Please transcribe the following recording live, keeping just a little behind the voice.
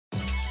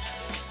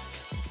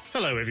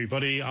Hello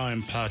everybody,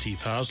 I'm Party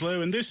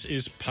Parslow and this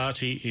is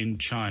Party in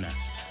China,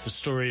 the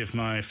story of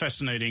my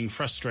fascinating,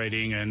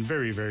 frustrating and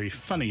very, very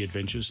funny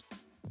adventures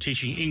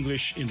teaching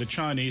English in the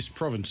Chinese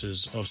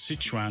provinces of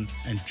Sichuan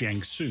and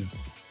Jiangsu.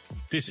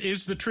 This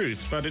is the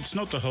truth, but it's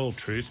not the whole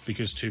truth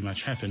because too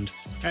much happened,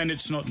 and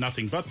it's not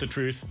nothing but the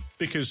truth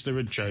because there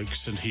are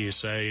jokes and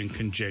hearsay and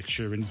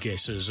conjecture and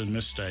guesses and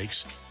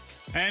mistakes,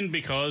 and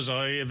because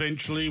I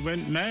eventually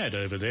went mad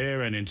over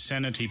there and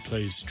insanity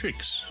plays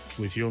tricks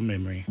with your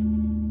memory.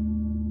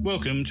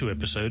 Welcome to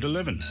episode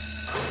 11.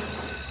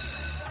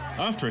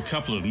 After a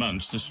couple of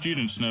months, the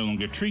students no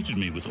longer treated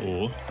me with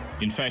awe.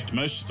 In fact,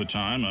 most of the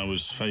time I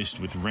was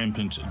faced with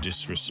rampant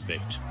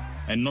disrespect.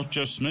 And not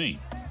just me.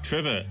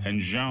 Trevor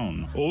and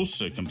Jean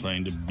also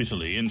complained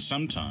bitterly, and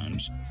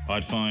sometimes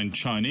I'd find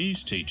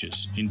Chinese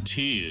teachers in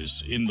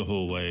tears in the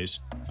hallways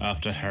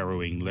after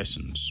harrowing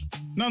lessons.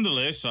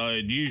 Nonetheless,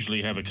 I'd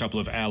usually have a couple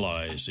of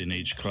allies in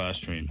each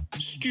classroom,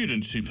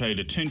 students who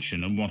paid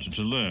attention and wanted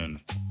to learn.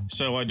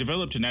 So I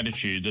developed an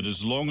attitude that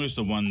as long as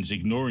the ones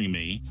ignoring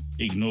me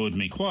ignored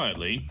me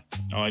quietly,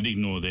 I'd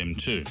ignore them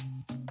too.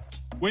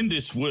 When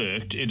this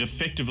worked, it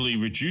effectively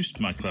reduced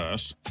my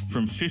class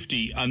from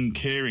 50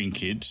 uncaring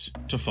kids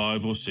to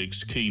 5 or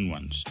 6 keen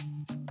ones.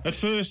 At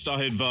first,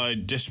 I had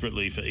vied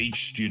desperately for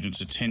each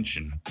student's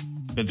attention,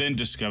 but then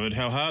discovered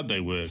how hard they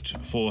worked,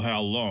 for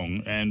how long,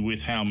 and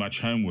with how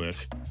much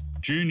homework.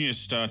 Juniors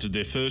started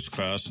their first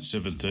class at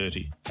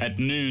 7:30. At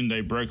noon,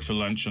 they broke for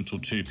lunch until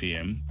 2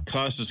 p.m.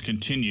 Classes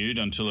continued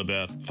until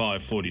about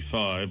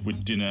 5:45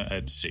 with dinner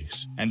at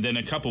 6, and then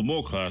a couple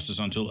more classes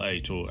until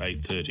 8 or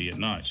 8:30 at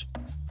night.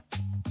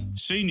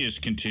 Seniors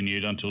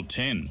continued until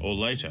 10 or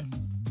later,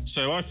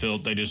 so I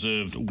felt they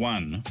deserved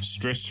one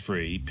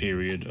stress-free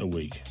period a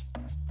week.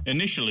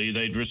 Initially,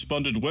 they'd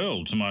responded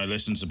well to my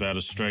lessons about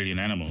Australian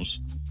animals.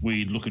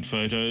 We'd look at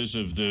photos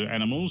of the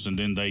animals and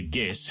then they'd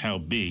guess how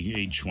big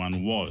each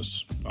one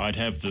was. I'd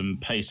have them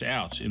pace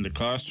out in the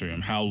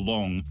classroom how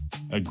long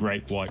a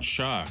great white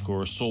shark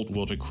or a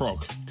saltwater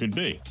croc could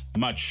be,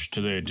 much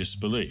to their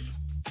disbelief.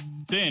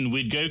 Then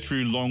we'd go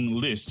through long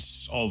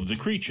lists of the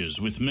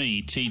creatures, with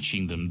me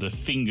teaching them the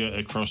finger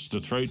across the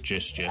throat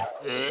gesture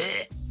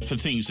for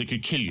things that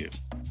could kill you.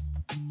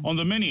 On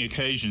the many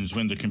occasions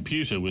when the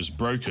computer was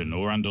broken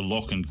or under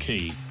lock and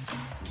key,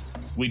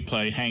 we'd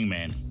play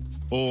hangman.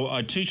 Or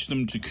I'd teach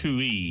them to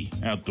cooee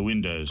out the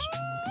windows,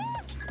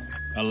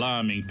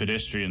 alarming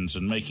pedestrians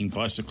and making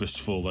bicyclists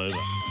fall over.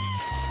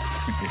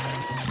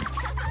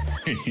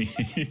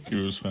 It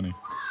was funny.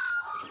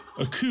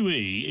 A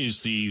cooee is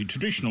the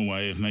traditional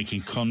way of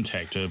making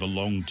contact over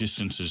long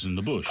distances in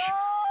the bush.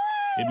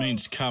 It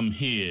means come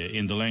here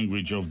in the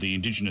language of the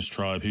indigenous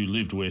tribe who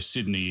lived where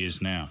Sydney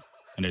is now.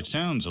 And it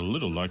sounds a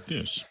little like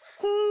this.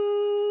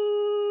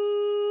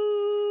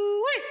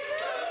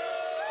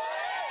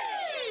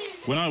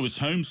 When I was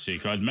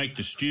homesick, I'd make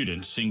the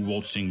students sing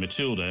Waltzing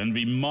Matilda and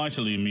be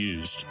mightily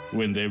amused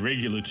when their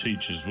regular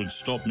teachers would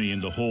stop me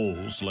in the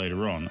halls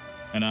later on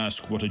and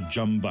ask what a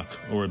jumbuck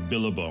or a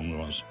billabong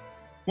was.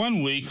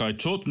 One week I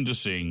taught them to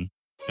sing,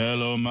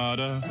 "Hello,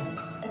 Mother,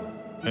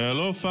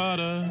 hello,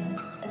 Father,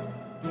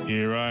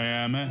 here I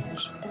am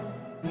at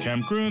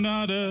Camp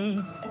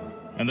Granada,"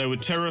 and they were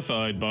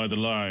terrified by the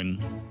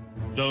line,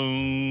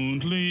 "Don't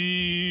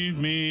leave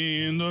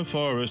me in the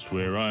forest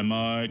where I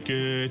might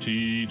get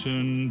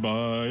eaten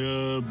by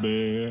a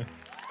bear."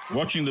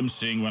 Watching them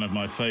sing one of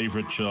my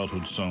favourite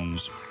childhood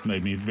songs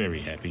made me very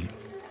happy.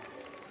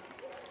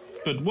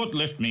 But what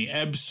left me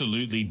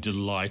absolutely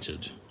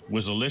delighted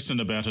was a lesson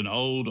about an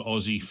old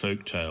Aussie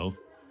folktale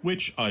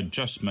which I'd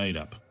just made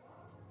up.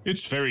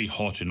 It's very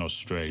hot in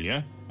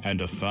Australia,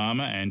 and a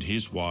farmer and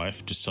his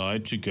wife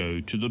decide to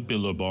go to the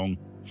billabong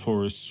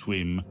for a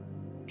swim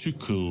to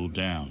cool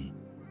down.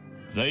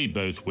 They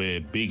both wear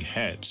big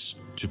hats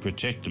to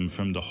protect them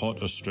from the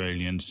hot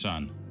Australian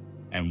sun,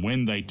 and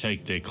when they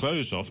take their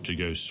clothes off to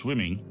go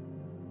swimming,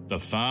 the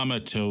farmer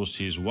tells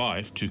his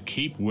wife to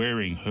keep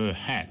wearing her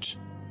hat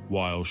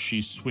while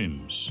she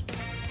swims.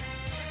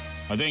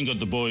 I then got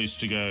the boys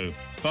to go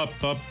ba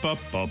ba ba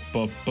ba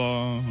ba ba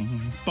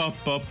ba ba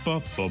ba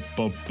ba ba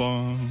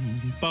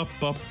ba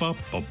ba ba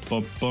ba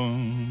ba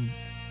ba,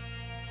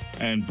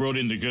 and brought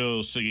in the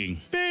girls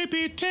singing,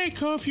 "Baby,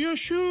 take off your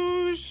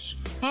shoes,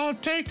 I'll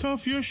take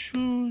off your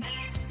shoes.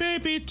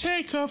 Baby,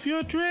 take off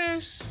your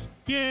dress,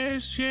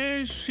 yes,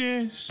 yes,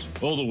 yes."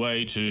 All the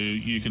way to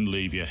 "You can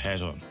leave your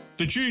hat on."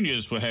 The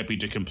juniors were happy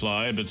to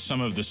comply, but some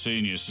of the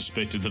seniors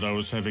suspected that I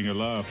was having a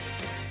laugh.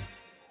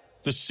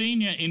 The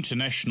senior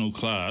international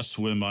class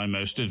were my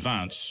most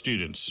advanced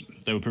students.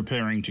 They were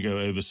preparing to go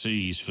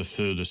overseas for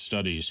further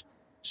studies.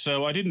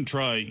 So I didn't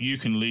try "You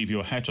can leave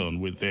your hat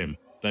on" with them.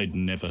 They'd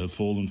never have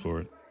fallen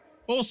for it.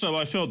 Also,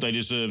 I felt they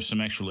deserved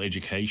some actual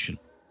education,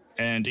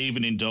 and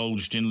even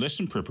indulged in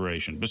lesson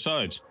preparation.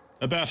 Besides,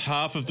 about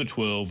half of the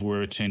 12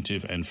 were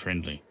attentive and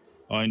friendly.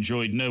 I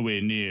enjoyed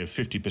nowhere near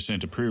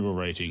 50% approval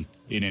rating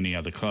in any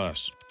other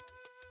class.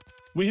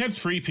 We had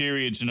 3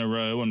 periods in a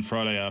row on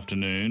Friday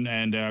afternoon,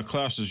 and our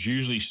classes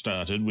usually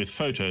started with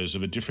photos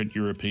of a different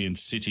European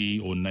city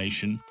or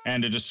nation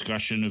and a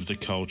discussion of the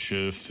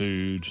culture,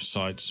 food,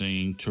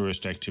 sightseeing,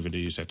 tourist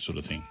activities, that sort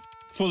of thing.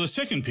 For the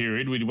second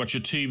period, we'd watch a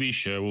TV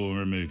show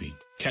or a movie.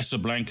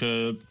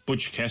 Casablanca,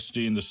 Butch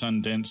Cassidy and the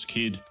Sundance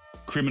Kid,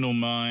 Criminal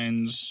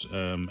Minds,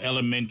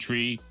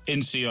 Elementary,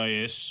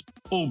 NCIS,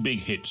 all big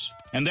hits.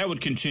 And that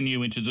would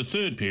continue into the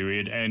third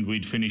period, and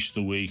we'd finish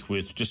the week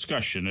with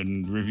discussion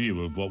and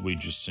review of what we'd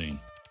just seen.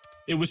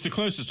 It was the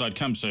closest I'd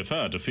come so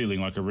far to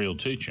feeling like a real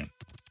teacher.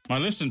 My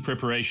lesson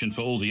preparation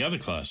for all the other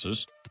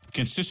classes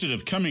consisted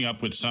of coming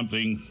up with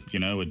something,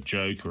 a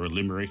joke or a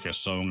limerick, a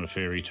song, a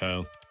fairy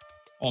tale,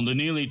 on the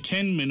nearly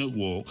 10-minute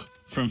walk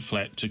from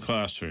flat to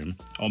classroom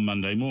on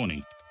Monday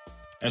morning.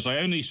 As I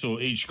only saw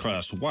each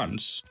class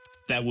once,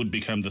 that would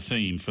become the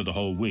theme for the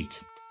whole week.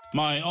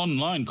 My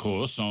online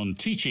course on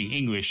teaching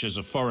English as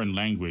a foreign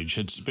language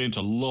had spent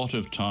a lot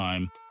of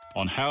time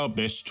on how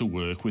best to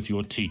work with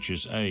your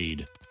teacher's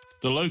aide,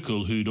 the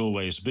local who'd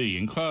always be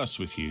in class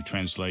with you,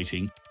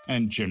 translating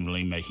and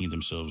generally making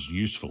themselves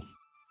useful.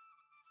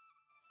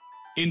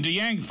 In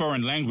Deyang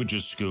Foreign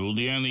Languages School,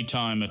 the only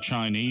time a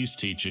Chinese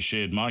teacher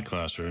shared my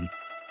classroom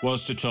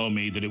was to tell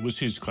me that it was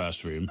his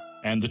classroom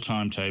and the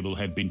timetable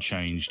had been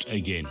changed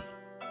again.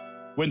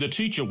 When the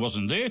teacher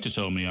wasn't there to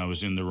tell me I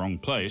was in the wrong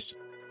place,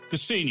 the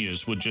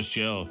seniors would just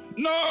yell,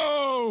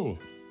 "No!"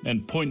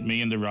 and point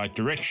me in the right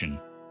direction.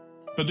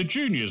 But the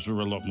juniors were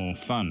a lot more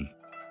fun.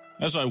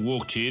 As I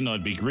walked in,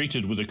 I'd be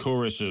greeted with a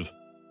chorus of,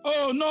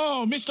 "Oh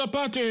no, Mr.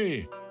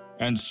 Pate!"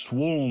 and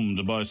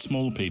swarmed by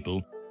small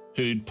people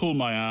who'd pull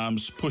my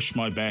arms, push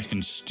my back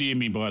and steer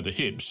me by the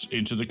hips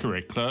into the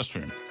correct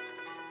classroom.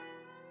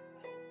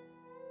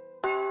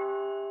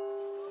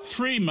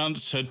 3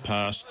 months had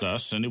passed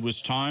thus, and it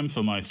was time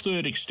for my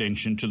third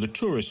extension to the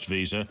tourist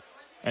visa,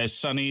 as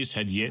Sunnies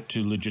had yet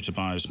to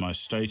legitimise my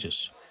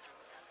status.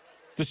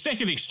 The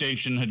second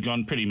extension had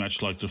gone pretty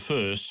much like the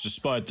first,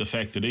 despite the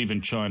fact that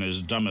even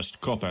China's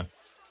dumbest copper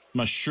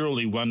must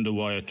surely wonder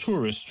why a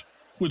tourist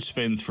would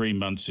spend 3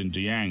 months in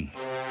Deyang.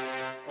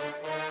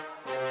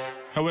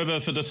 However,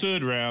 for the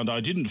third round, I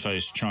didn't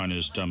face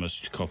China's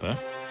dumbest copper.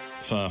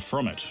 Far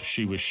from it.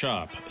 She was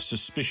sharp,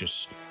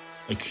 suspicious,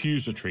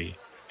 accusatory,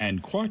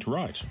 and quite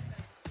right.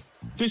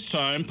 This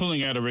time,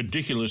 pulling out a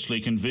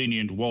ridiculously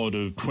convenient wad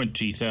of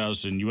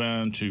 20,000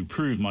 yuan to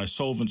prove my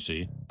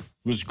solvency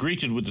was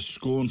greeted with the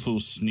scornful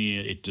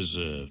sneer it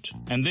deserved.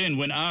 And then,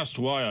 when asked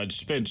why I'd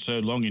spent so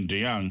long in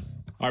Deyang,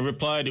 I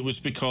replied it was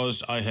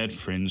because I had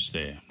friends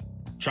there.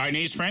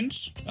 Chinese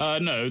friends?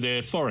 No,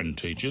 they're foreign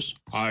teachers.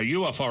 Are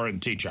you a foreign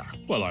teacher?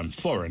 Well, I'm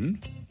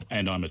foreign,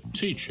 and I'm a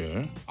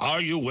teacher.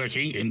 Are you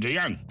working in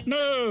Deyang?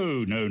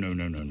 No.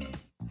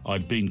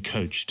 I'd been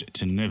coached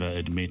to never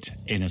admit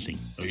anything.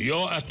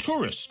 You're a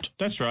tourist.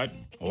 That's right.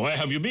 Where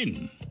have you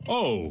been?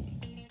 Oh,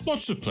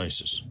 lots of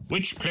places.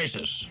 Which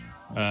places?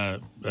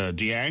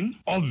 Deyang?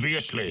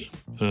 Obviously.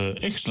 Her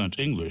excellent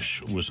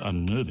English was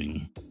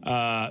unnerving.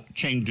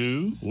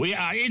 Chengdu? We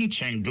are in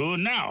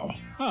Chengdu now.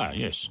 Ah,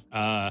 yes.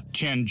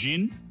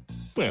 Tianjin?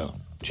 Well,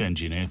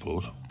 Tianjin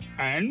Airport.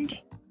 And?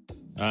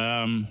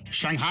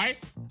 Shanghai?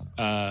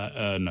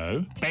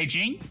 No.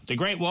 Beijing? The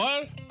Great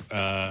Wall?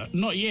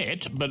 Not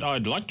yet, but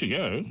I'd like to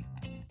go.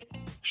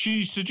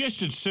 She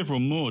suggested several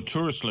more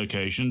tourist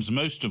locations,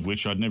 most of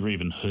which I'd never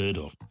even heard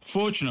of.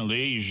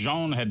 Fortunately,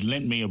 Jean had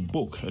lent me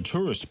a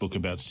tourist book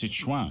about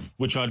Sichuan,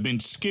 which I'd been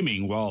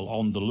skimming while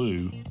on the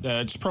loo.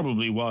 That's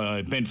probably why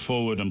I bent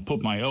forward and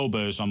put my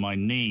elbows on my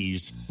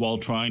knees while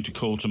trying to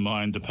call to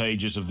mind the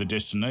pages of the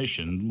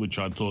destination, which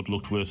I thought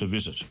looked worth a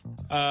visit.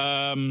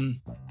 Mount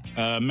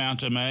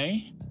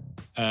Amei,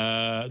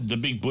 the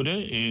Big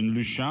Buddha in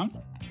Lushan,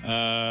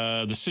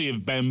 the Sea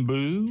of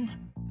Bamboo.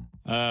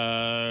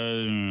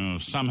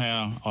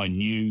 Somehow I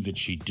knew that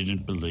she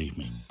didn't believe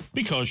me.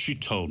 Because she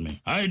told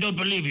me, I don't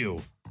believe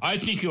you. I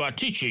think you are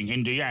teaching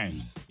in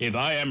Deyang. If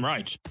I am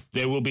right,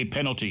 there will be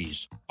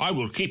penalties. I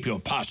will keep your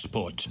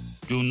passport.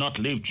 Do not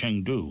leave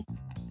Chengdu.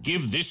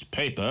 Give this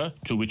paper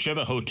to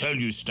whichever hotel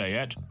you stay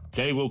at.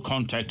 They will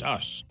contact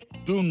us.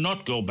 Do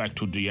not go back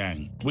to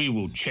Deyang. We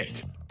will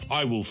check.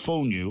 I will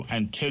phone you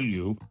and tell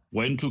you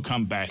when to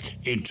come back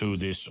into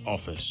this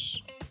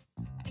office.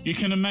 You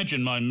can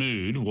imagine my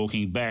mood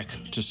walking back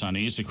to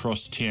Sunny's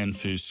across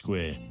Tianfu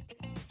Square.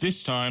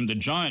 This time, the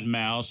giant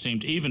Mao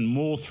seemed even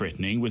more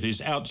threatening, with his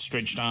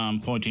outstretched arm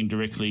pointing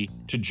directly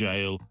to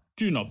jail.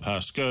 Do not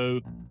pass go.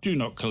 Do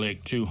not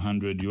collect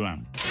 200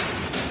 yuan.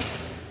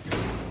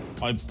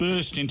 I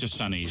burst into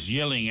Sunny's,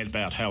 yelling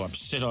about how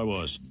upset I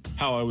was,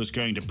 how I was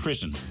going to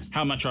prison,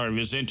 how much I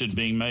resented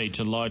being made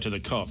to lie to the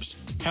cops,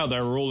 how they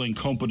were all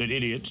incompetent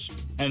idiots,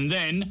 and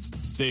then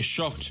their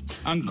shocked,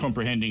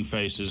 uncomprehending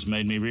faces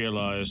made me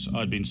realise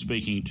I'd been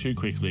speaking too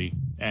quickly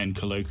and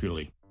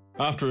colloquially.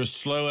 After a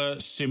slower,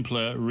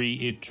 simpler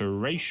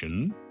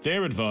reiteration,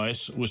 their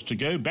advice was to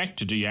go back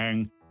to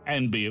Deyang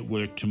and be at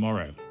work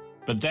tomorrow.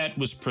 But that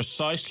was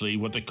precisely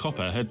what the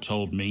copper had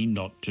told me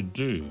not to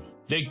do.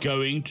 They're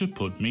going to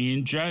put me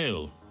in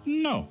jail.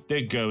 No,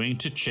 they're going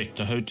to check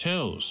the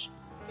hotels.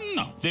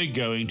 No. They're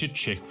going to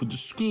check with the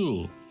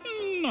school.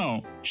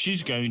 No.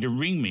 She's going to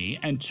ring me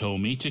and tell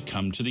me to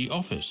come to the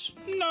office.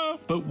 No.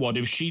 But what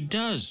if she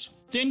does?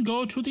 Then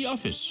go to the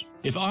office.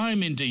 If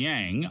I'm in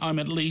Dayang, I'm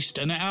at least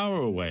an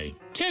hour away.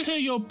 Tell her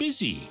you're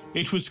busy.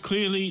 It was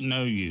clearly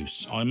no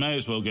use. I may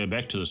as well go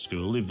back to the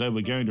school. If they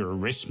were going to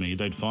arrest me,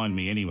 they'd find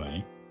me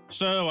anyway.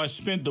 So I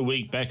spent the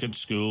week back at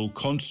school,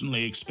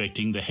 constantly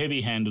expecting the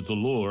heavy hand of the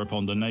law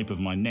upon the nape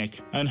of my neck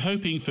and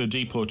hoping for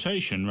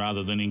deportation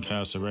rather than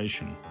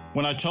incarceration.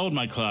 When I told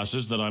my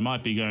classes that I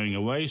might be going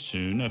away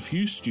soon, a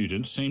few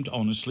students seemed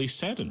honestly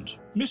saddened.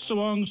 Mr.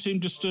 Wong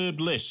seemed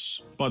disturbed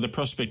less by the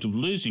prospect of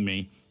losing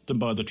me than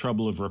by the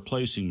trouble of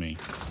replacing me.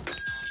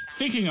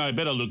 Thinking I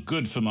better look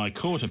good for my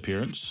court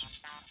appearance,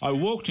 I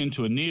walked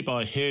into a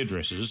nearby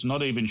hairdresser's,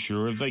 not even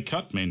sure if they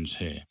cut men's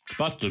hair.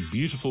 But the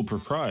beautiful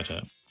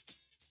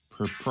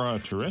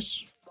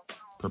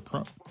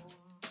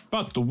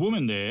But the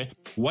woman there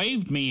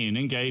waved me in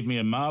and gave me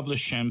a marvellous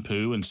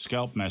shampoo and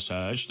scalp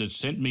massage that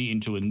sent me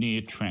into a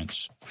near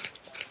trance.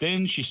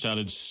 Then she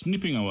started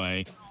snipping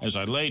away as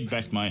I laid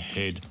back my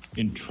head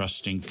in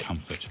trusting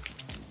comfort.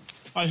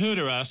 I heard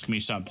her ask me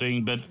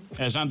something, but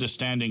as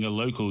understanding a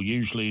local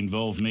usually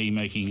involved me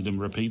making them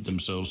repeat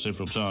themselves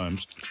several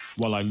times,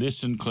 while I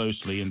listened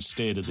closely and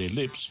stared at their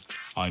lips,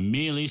 I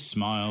merely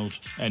smiled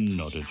and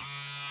nodded.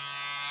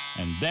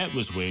 And that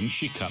was when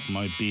she cut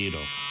my beard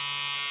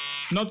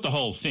off. Not the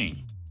whole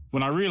thing.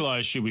 When I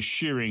realised she was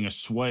shearing a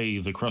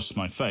swathe across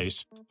my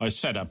face, I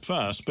sat up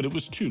fast, but it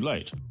was too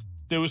late.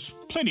 There was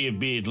plenty of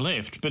beard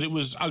left, but it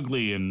was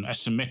ugly and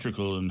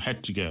asymmetrical and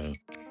had to go.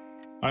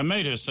 I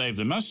made her save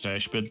the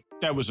moustache, but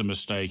that was a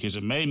mistake, as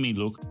it made me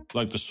look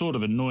like the sort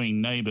of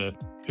annoying neighbour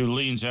who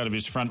leans out of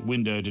his front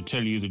window to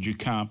tell you that you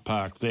can't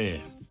park there.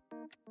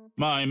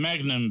 My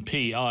Magnum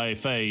PI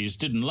phase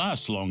didn't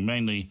last long,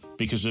 mainly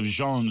because of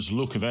Jean's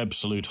look of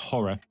absolute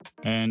horror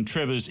and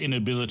Trevor's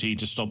inability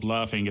to stop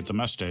laughing at the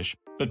moustache,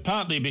 but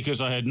partly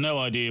because I had no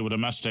idea what a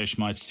moustache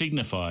might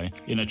signify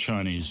in a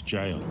Chinese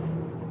jail.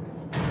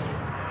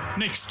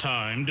 Next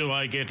time, do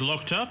I get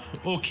locked up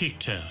or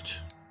kicked out?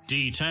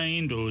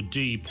 Detained or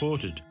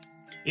deported,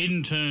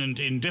 interned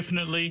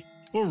indefinitely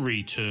or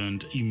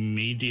returned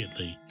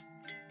immediately.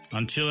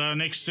 Until our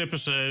next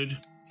episode,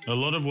 a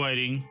lot of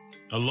waiting,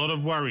 a lot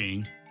of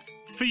worrying.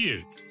 For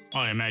you,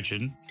 I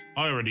imagine.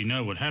 I already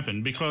know what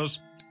happened because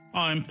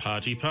I'm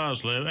Party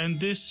Parslow and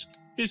this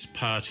is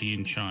Party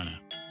in China.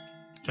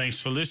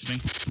 Thanks for listening.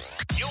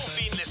 You've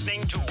been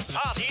listening to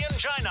Party in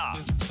China.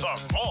 For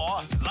more,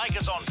 like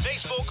us on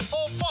Facebook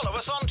or follow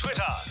us on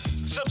Twitter.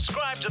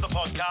 Subscribe to the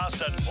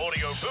podcast at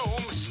Audio Boom,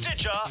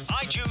 Stitcher,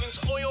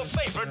 iTunes, or your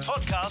favorite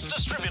podcast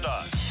distributor.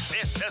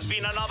 This has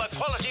been another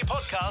quality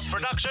podcast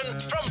production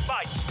from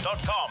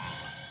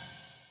Bytes.com.